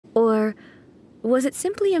Or was it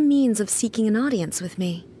simply a means of seeking an audience with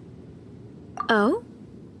me? Oh?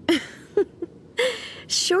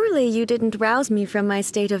 Surely you didn't rouse me from my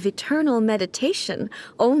state of eternal meditation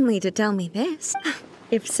only to tell me this.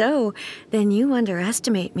 If so, then you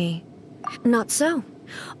underestimate me. Not so.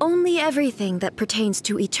 Only everything that pertains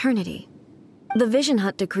to eternity. The Vision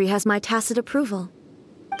Hut decree has my tacit approval.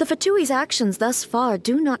 The Fatui's actions thus far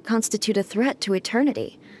do not constitute a threat to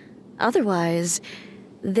eternity. Otherwise,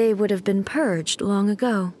 they would have been purged long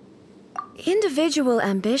ago. Individual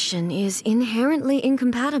ambition is inherently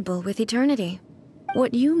incompatible with eternity.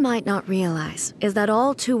 What you might not realize is that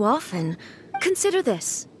all too often, consider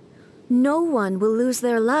this, no one will lose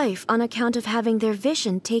their life on account of having their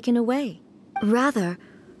vision taken away. Rather,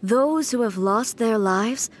 those who have lost their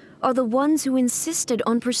lives are the ones who insisted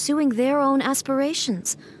on pursuing their own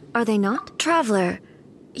aspirations, are they not? Traveler,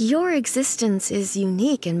 your existence is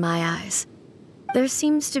unique in my eyes. There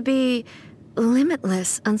seems to be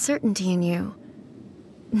limitless uncertainty in you.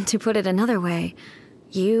 To put it another way,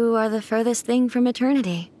 you are the furthest thing from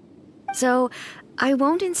eternity. So, I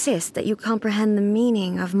won't insist that you comprehend the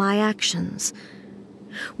meaning of my actions.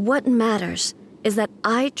 What matters is that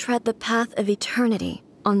I tread the path of eternity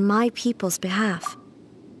on my people's behalf.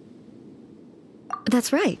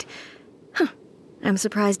 That's right. I'm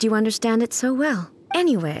surprised you understand it so well.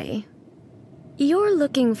 Anyway, you're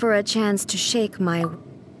looking for a chance to shake my...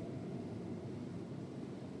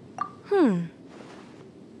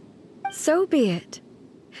 So be it.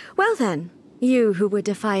 Well then, you who would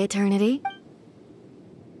defy eternity.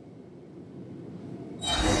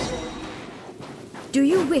 Do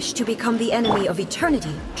you wish to become the enemy of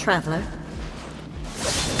eternity, traveler?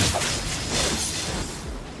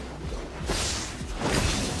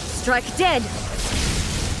 Strike dead!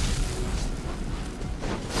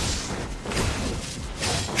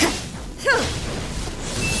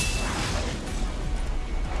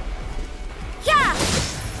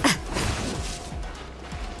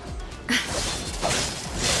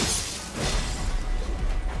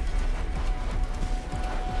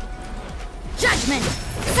 Judgment!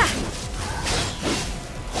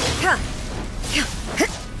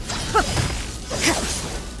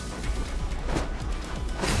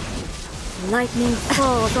 Lightning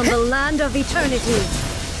falls on the land of eternity.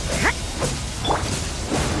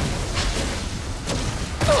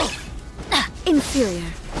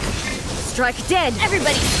 Inferior. Strike dead!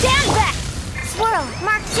 Everybody stand back! Swirl,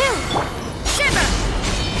 Mark 2! Shiver!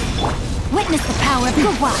 Witness the power of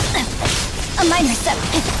Gurwa! A minor step.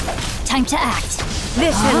 Time to act.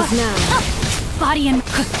 This ends now. Body and...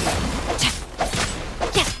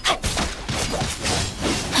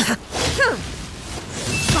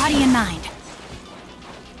 Body and mind.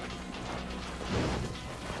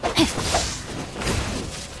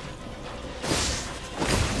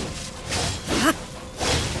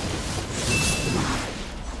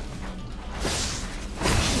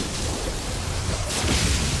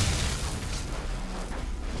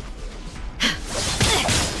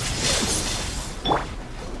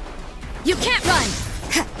 You can't run!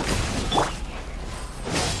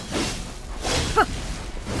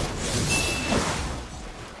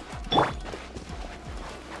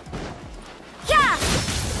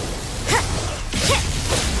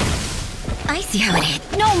 I see how it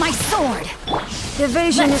is. No, my sword!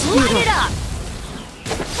 Evasion Let's is light futile. it up!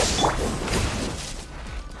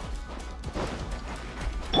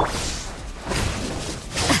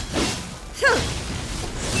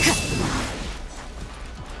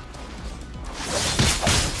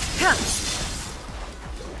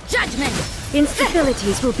 Judgment!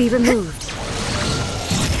 Instabilities will be removed.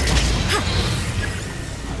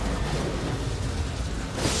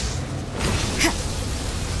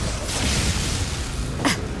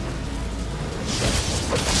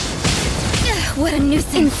 What a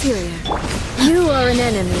nuisance! Inferior. You are an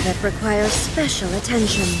enemy that requires special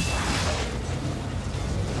attention.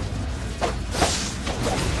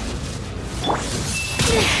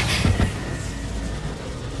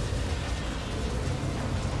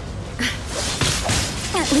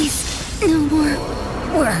 At least, no more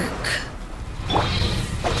work.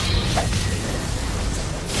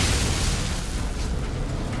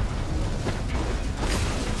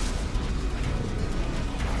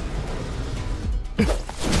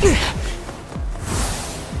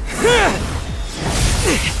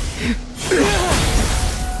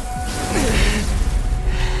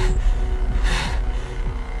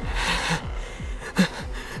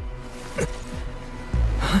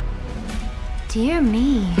 Dear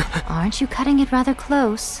me, aren't you cutting it rather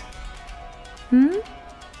close?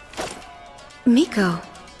 Miko,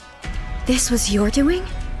 this was your doing?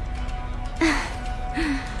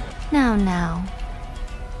 Now.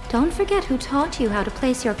 Don't forget who taught you how to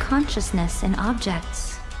place your consciousness in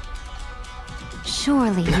objects.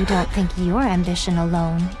 Surely you don't think your ambition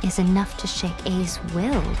alone is enough to shake A's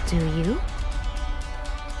will, do you?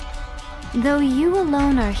 Though you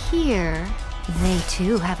alone are here, they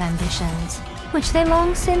too have ambitions, which they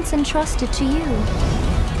long since entrusted to you.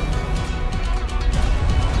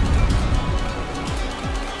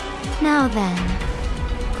 Now then,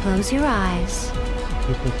 close your eyes.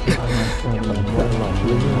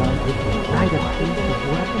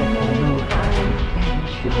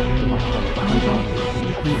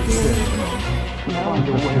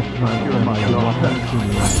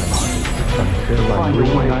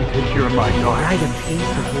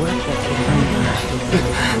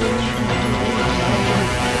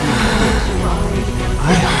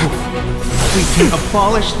 I hope we can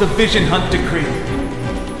abolish the Vision Hunt Decree.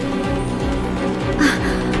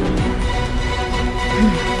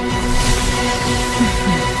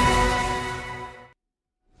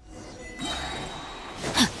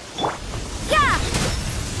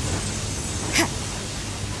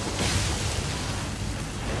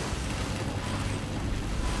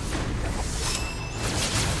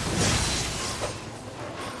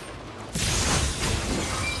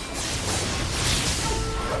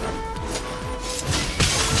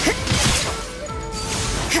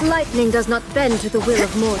 Lightning does not bend to the will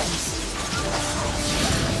of mortals.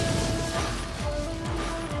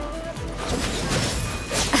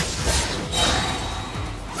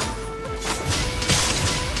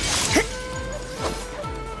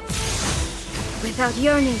 Without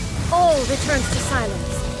yearning, all returns to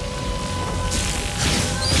silence.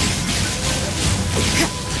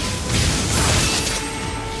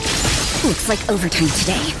 Looks like overtime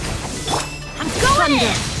today. I'm going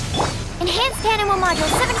in! Enhanced animal module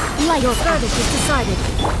 7. Light. Your verdict is decided.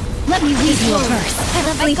 Let me read you a verse. I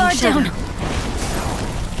let my guard down.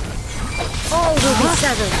 All will be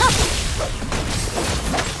severed.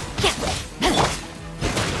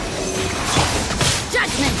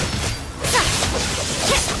 Judgment.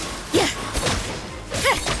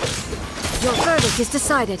 Your verdict is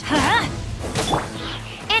decided.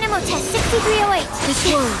 Animal test 6308. This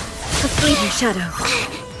world, a fleeting shadow.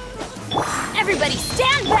 Everybody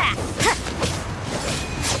stand back!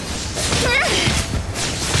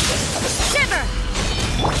 Shiver!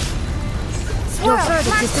 Your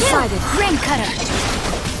verdict is decided. Rain cutter!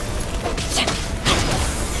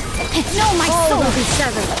 No, my All soul! will be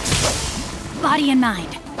severed. Body and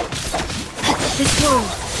mind. This world, a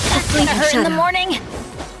That's fleeting gonna hurt shadow. in the morning.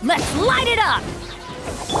 Let's light it up!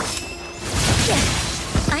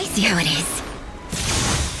 I see how it is.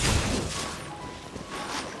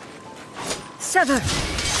 Sever.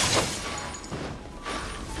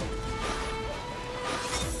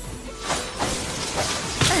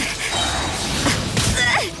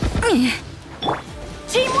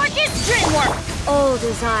 Teamwork is dreamwork! All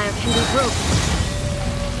desire can be broken.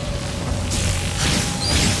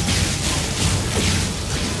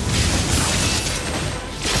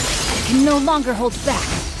 I can no longer hold back.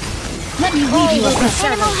 Let me read you a verse.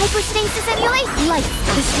 Animal hyperstasis emulate light.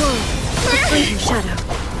 This world, a fleeting shadow.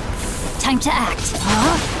 Time to act.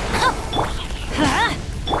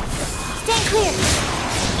 Stand clear.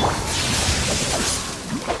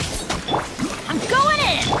 I'm going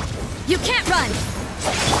in. You can't run.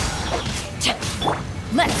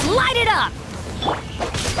 Let's light it up.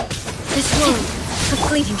 This world, a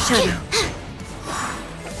fleeting shadow.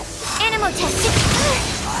 Animal test.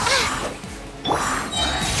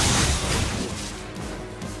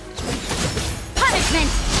 Punishment.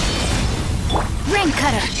 Ring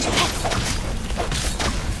cutter.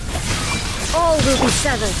 All will be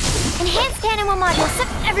severed. Enhanced animal module.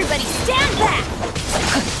 Everybody stand back.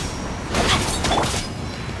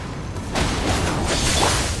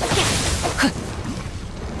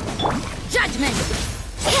 Judgment.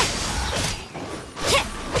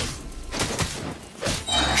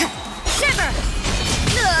 Shiver.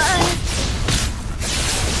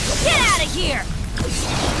 Get out of here.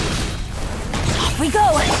 Off we go.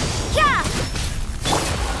 Yeah.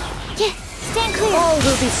 Stand clear. All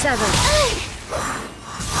will be severed.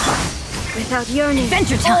 Without yearning,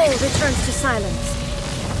 Adventure time. all returns to silence.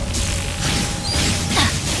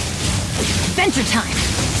 Adventure time.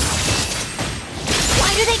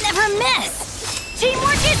 Why do they never miss?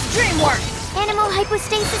 Teamwork is dreamwork. Animal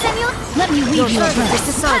hypostasis emulate. Let me Your read you a verdict is verse.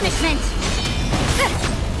 decided. Punishment.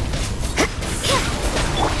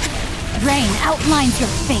 Rain outlines your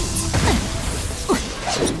fate.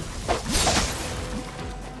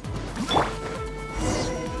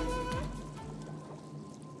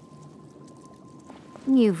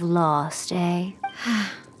 You've lost, eh?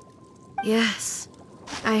 Yes,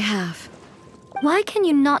 I have. Why can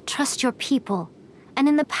you not trust your people, and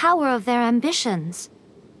in the power of their ambitions?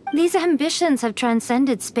 These ambitions have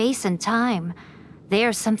transcended space and time. They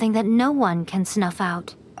are something that no one can snuff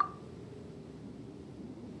out.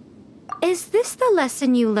 Is this the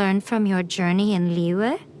lesson you learned from your journey in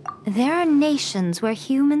Liyue? There are nations where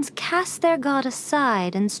humans cast their god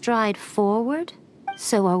aside and stride forward.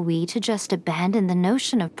 So are we to just abandon the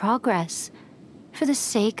notion of progress for the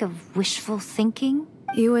sake of wishful thinking?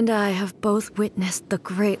 You and I have both witnessed the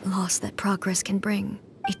great loss that progress can bring.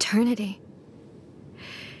 Eternity.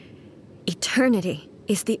 Eternity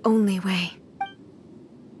is the only way.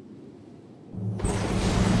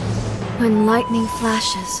 When lightning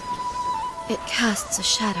flashes, it casts a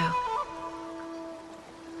shadow.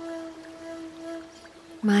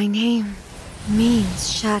 My name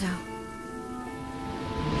means shadow.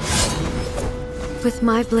 With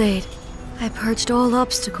my blade, I purged all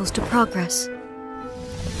obstacles to progress.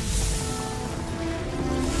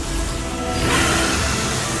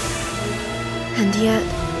 And yet,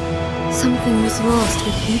 something was lost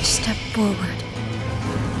with each step forward.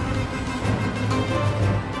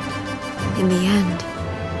 In the end,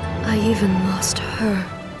 I even lost her.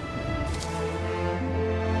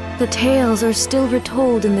 The tales are still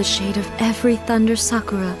retold in the shade of every thunder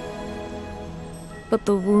sakura. But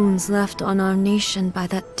the wounds left on our nation by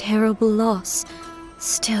that terrible loss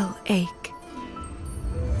still ache.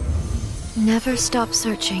 Never stop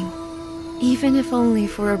searching, even if only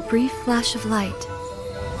for a brief flash of light.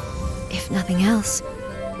 If nothing else,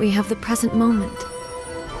 we have the present moment.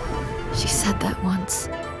 She said that once.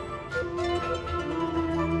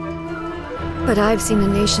 But I've seen a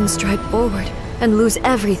nation stride forward and lose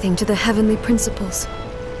everything to the heavenly principles.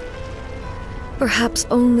 Perhaps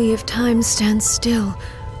only if time stands still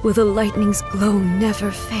will the lightning's glow never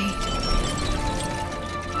fade.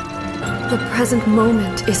 The present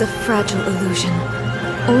moment is a fragile illusion.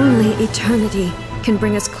 Only eternity can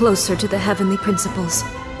bring us closer to the heavenly principles.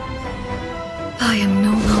 I am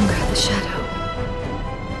no longer the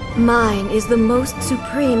shadow. Mine is the most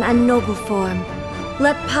supreme and noble form.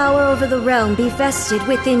 Let power over the realm be vested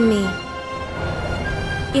within me.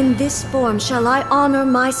 In this form shall I honor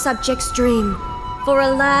my subjects' dream, for a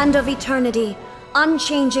land of eternity,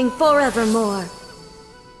 unchanging forevermore.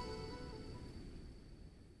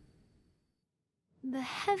 The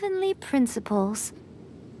heavenly principles.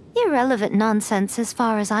 Irrelevant nonsense as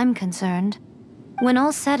far as I'm concerned. When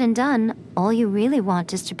all's said and done, all you really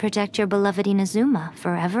want is to protect your beloved Inazuma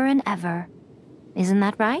forever and ever. Isn't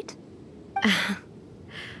that right?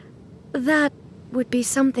 That would be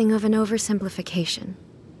something of an oversimplification.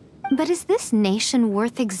 But is this nation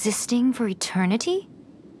worth existing for eternity?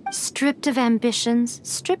 Stripped of ambitions,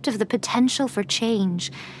 stripped of the potential for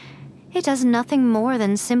change, it does nothing more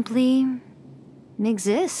than simply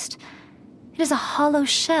exist. It is a hollow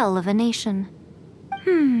shell of a nation.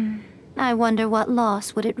 I wonder what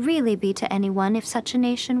loss would it really be to anyone if such a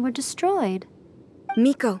nation were destroyed?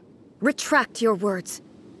 Miko, retract your words.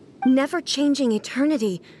 Never changing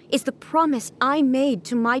eternity is the promise I made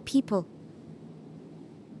to my people.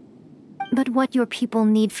 But what your people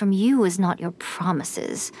need from you is not your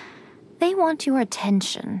promises. They want your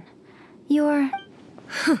attention. Your...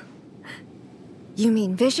 You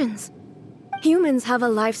mean visions? Humans have a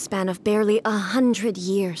lifespan of barely 100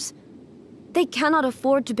 years. They cannot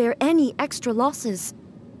afford to bear any extra losses.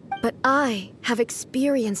 But I have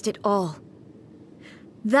experienced it all.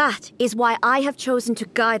 That is why I have chosen to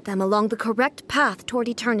guide them along the correct path toward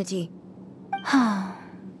eternity.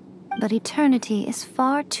 But eternity is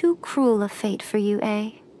far too cruel a fate for you,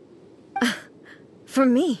 eh? For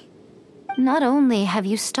me? Not only have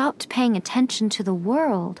you stopped paying attention to the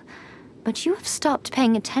world, but you have stopped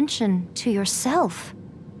paying attention to yourself.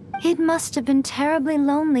 It must have been terribly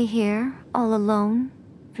lonely here, all alone,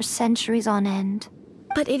 for centuries on end.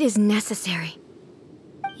 But it is necessary.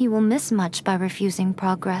 You will miss much by refusing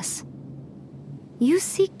progress. You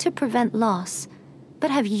seek to prevent loss, but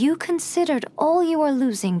have you considered all you are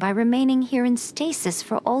losing by remaining here in stasis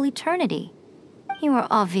for all eternity? You are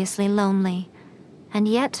obviously lonely, and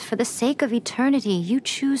yet for the sake of eternity you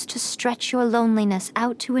choose to stretch your loneliness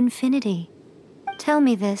out to infinity. Tell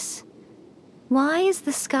me this. Why is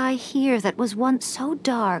the sky here that was once so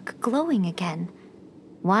dark glowing again?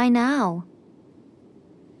 Why now?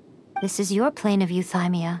 This is your plane of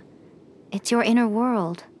euthymia. It's your inner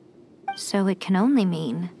world. So it can only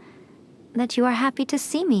mean that you are happy to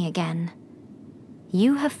see me again.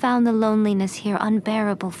 You have found the loneliness here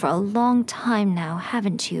unbearable for a long time now,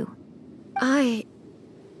 haven't you? I...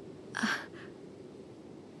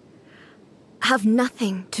 have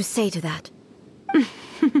nothing to say to that.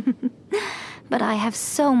 but I have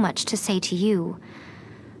so much to say to you.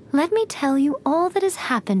 Let me tell you all that has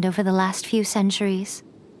happened over the last few centuries.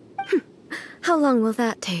 How long will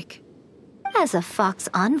that take? As a Fox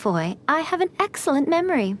envoy, I have an excellent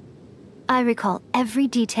memory. I recall every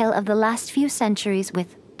detail of the last few centuries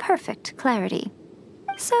with perfect clarity.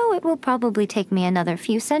 So it will probably take me another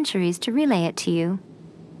few centuries to relay it to you.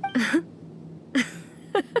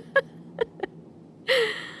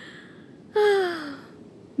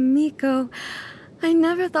 Miko, I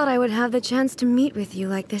never thought I would have the chance to meet with you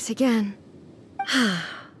like this again.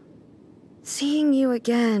 Seeing you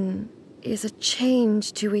again is a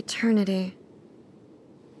change to eternity.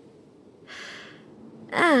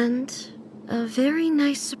 And a very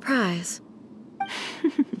nice surprise.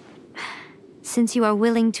 Since you are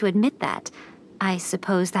willing to admit that, I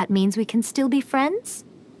suppose that means we can still be friends?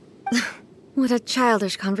 What a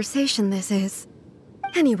childish conversation this is.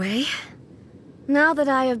 Anyway, now that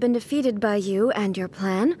I have been defeated by you and your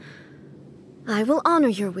plan, I will honor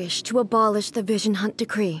your wish to abolish the Vision Hunt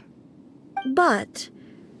Decree. But,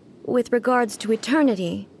 with regards to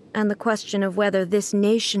eternity and the question of whether this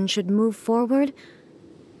nation should move forward,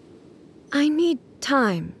 I need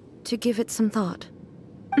time to give it some thought.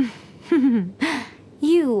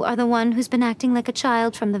 You are the one who's been acting like a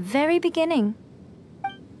child from the very beginning.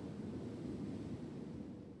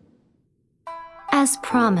 As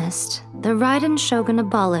promised, the Raiden Shogun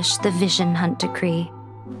abolished the Vision Hunt Decree.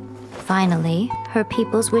 Finally, her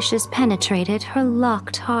people's wishes penetrated her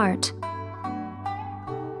locked heart.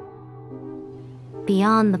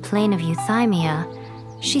 Beyond the plane of Euthymia,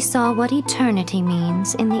 she saw what eternity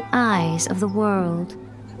means in the eyes of the world.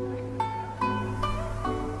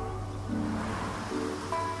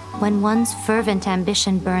 When one's fervent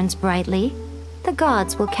ambition burns brightly, the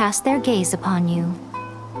gods will cast their gaze upon you.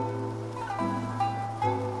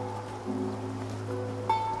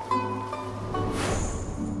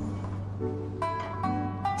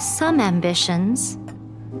 Some ambitions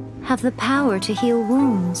have the power to heal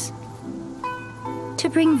wounds, to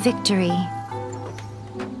bring victory,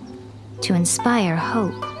 to inspire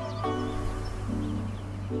hope.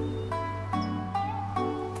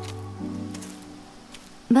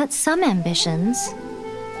 But some ambitions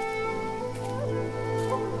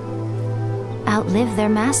outlive their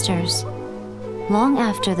masters long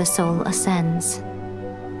after the soul ascends.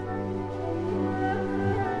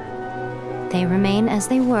 They remain as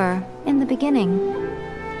they were in the beginning.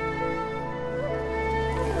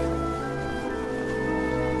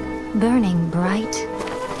 Burning bright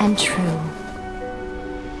and true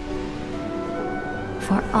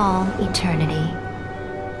for all eternity.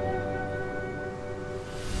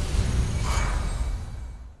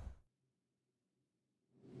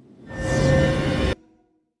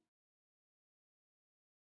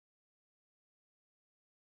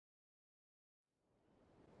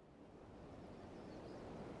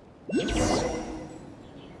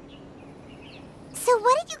 So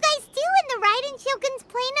what did you guys do in the Raiden Shogun's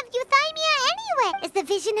plane of Euthymia anyway? Is the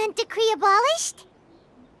Vision Hunt Decree abolished?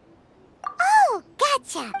 Oh,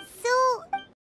 gotcha. So,